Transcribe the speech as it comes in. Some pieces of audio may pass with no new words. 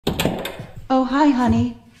Oh, hi,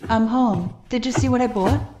 honey. I'm home. Did you see what I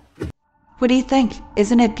bought? What do you think?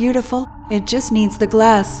 Isn't it beautiful? It just needs the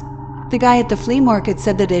glass. The guy at the flea market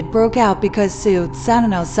said that it broke out because, I don't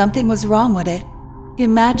know, something was wrong with it. It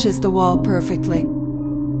matches the wall perfectly.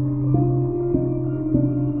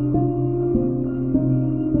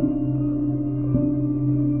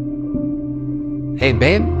 Hey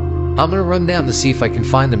babe, I'm gonna run down to see if I can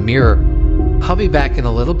find the mirror. I'll be back in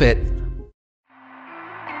a little bit.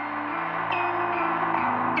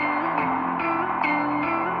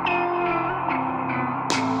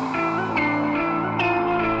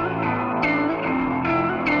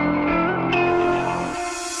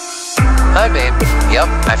 Hi babe, yep,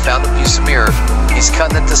 I found the piece of mirror. He's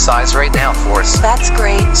cutting it to size right now for us. That's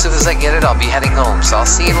great. As soon as I get it, I'll be heading home, so I'll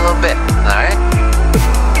see you in a little bit, alright?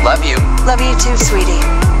 Love you. Love you too, sweetie.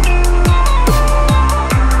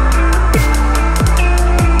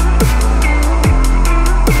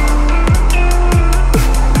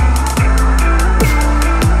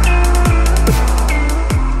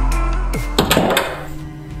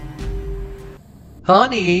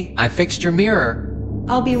 Honey, I fixed your mirror.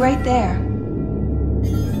 I'll be right there.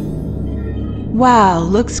 Wow,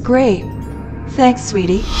 looks great. Thanks,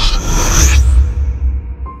 sweetie.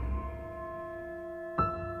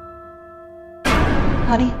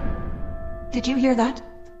 Honey, did you hear that?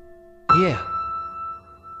 Yeah.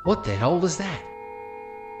 What the hell was that?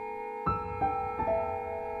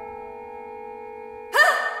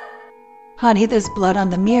 Honey, there's blood on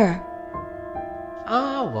the mirror.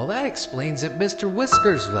 Oh, well that explains it. Mr.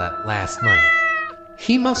 Whiskers last night.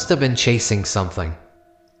 He must have been chasing something.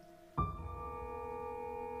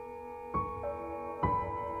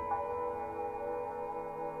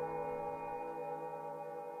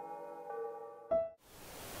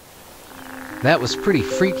 That was pretty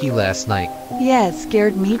freaky last night. Yeah, it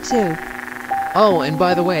scared me too. Oh, and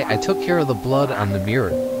by the way, I took care of the blood on the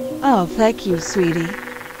mirror. Oh, thank you, sweetie.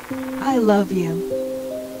 I love you.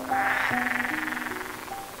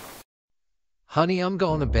 Honey, I'm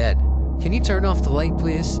going to bed. Can you turn off the light,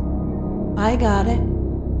 please? I got it.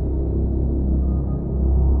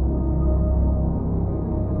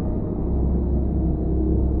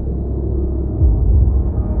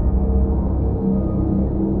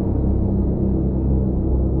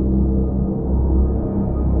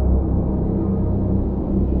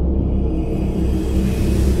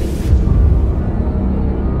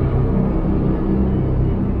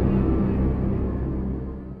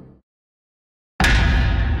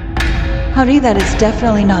 Honey, that is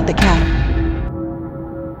definitely not the cat.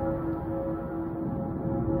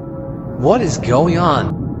 What is going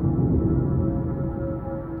on?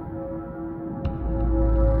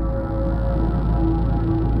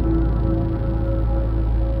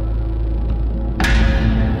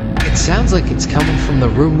 It sounds like it's coming from the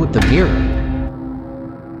room with the mirror.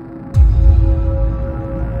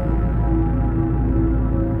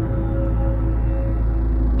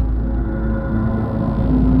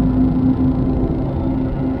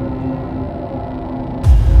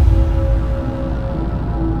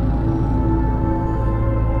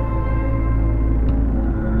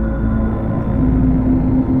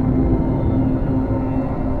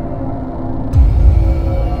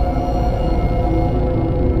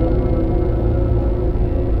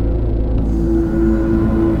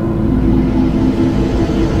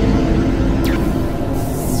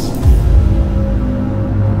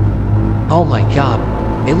 Oh my god,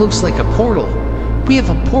 it looks like a portal. We have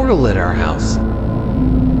a portal at our house.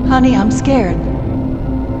 Honey, I'm scared.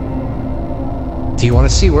 Do you want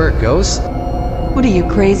to see where it goes? What are you,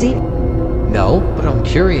 crazy? No, but I'm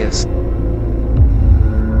curious.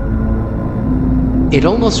 It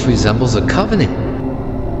almost resembles a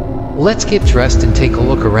covenant. Let's get dressed and take a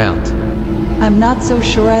look around. I'm not so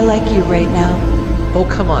sure I like you right now. Oh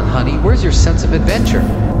come on, honey, where's your sense of adventure?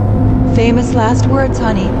 Famous last words,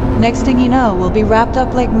 honey. Next thing you know, we'll be wrapped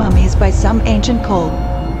up like mummies by some ancient cold.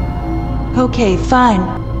 Okay,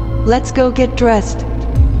 fine. Let's go get dressed.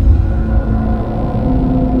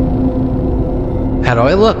 How do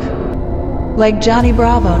I look? Like Johnny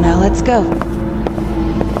Bravo, now let's go.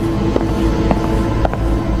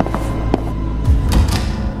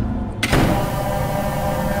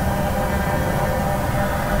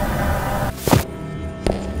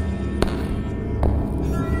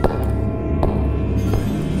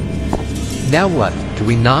 Now what? Do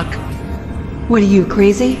we knock? What are you,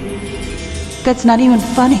 crazy? That's not even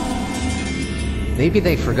funny. Maybe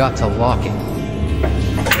they forgot to lock it.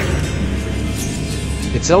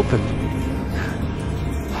 It's open.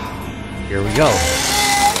 Here we go.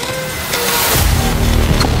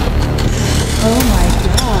 Oh my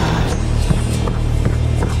god.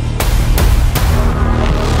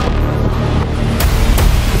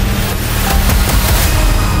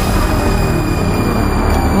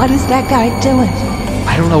 What is that guy doing?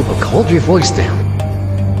 I don't know, but hold your voice down.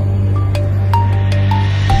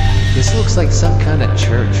 This looks like some kind of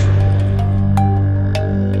church.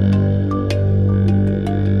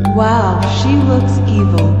 Wow, she looks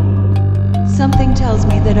evil. Something tells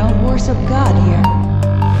me they don't worship God here.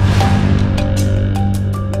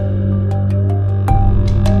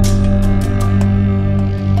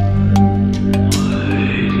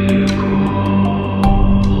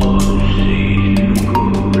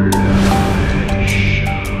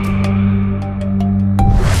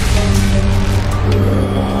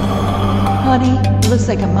 Honey, looks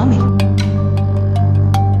like a mummy.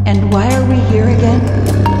 And why are we here again?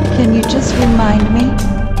 Can you just remind me?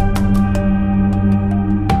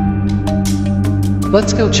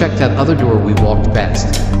 Let's go check that other door we walked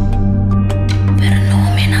past.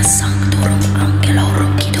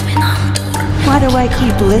 Why do I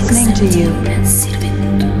keep listening to you?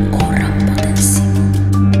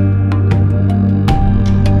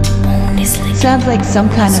 Sounds like some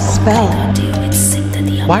kind of spell.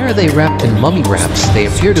 Why are they wrapped in mummy wraps? They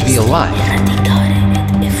appear to be alive.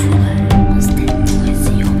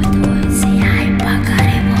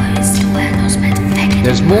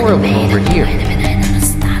 There's more of them over here.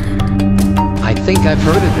 I think I've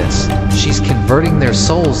heard of this. She's converting their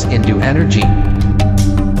souls into energy.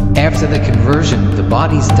 After the conversion, the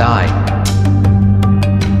bodies die.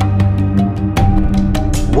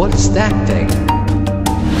 What's that thing?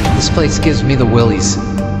 This place gives me the willies.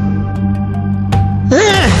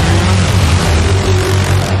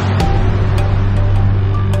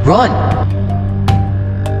 Run!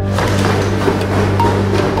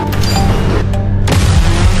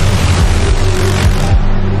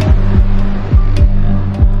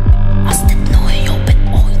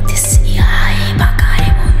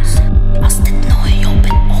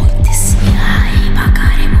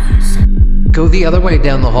 Go the other way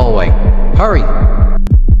down the hallway. Hurry!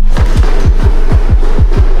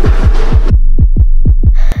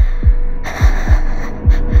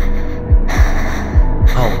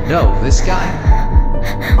 Oh no, this guy?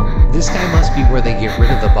 This guy must be where they get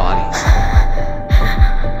rid of the bodies.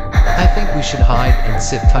 I think we should hide and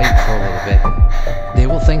sit tight for a little bit. They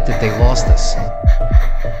will think that they lost us.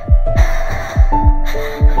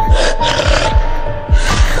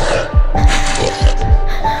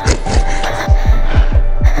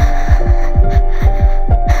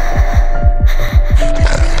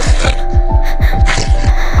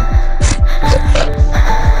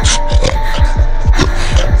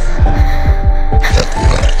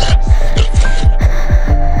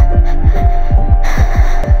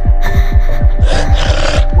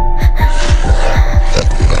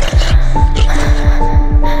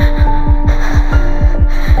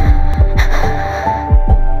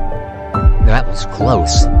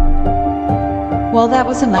 Close. Well, that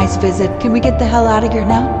was a nice visit. Can we get the hell out of here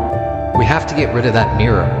now? We have to get rid of that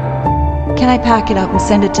mirror. Can I pack it up and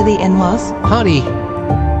send it to the in-laws? Honey!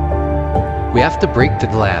 We have to break the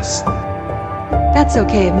glass. That's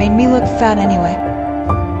okay. It made me look fat anyway.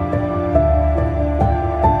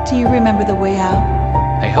 Do you remember the way out?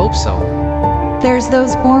 I hope so. There's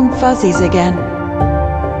those warm fuzzies again.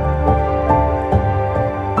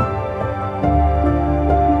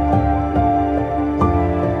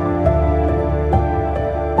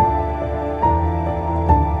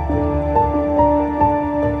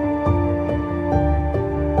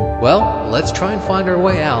 Well, let's try and find our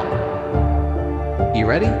way out. You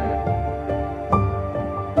ready?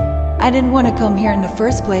 I didn't want to come here in the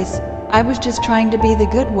first place. I was just trying to be the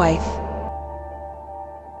good wife.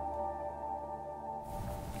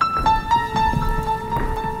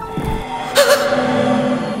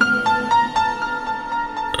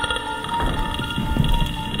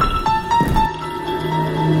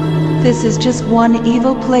 This is just one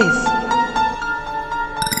evil place.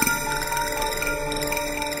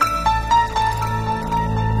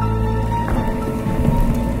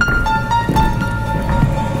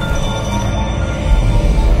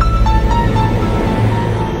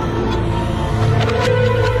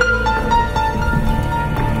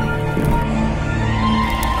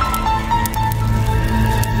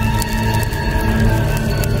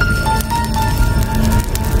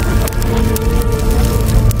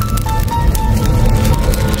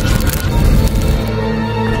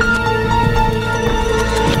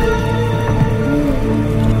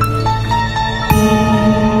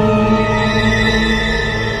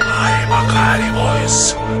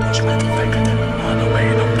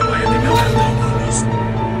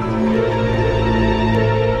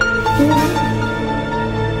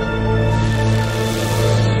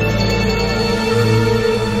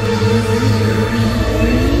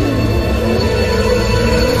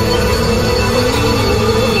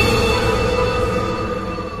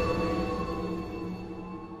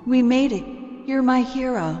 We made it. You're my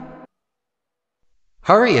hero.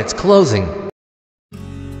 Hurry, it's closing.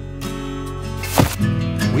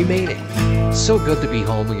 We made it. So good to be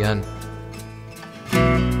home again.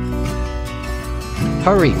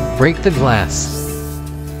 Hurry, break the glass.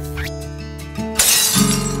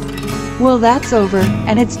 Well, that's over,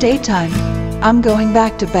 and it's daytime. I'm going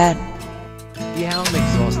back to bed. Yeah, I'll make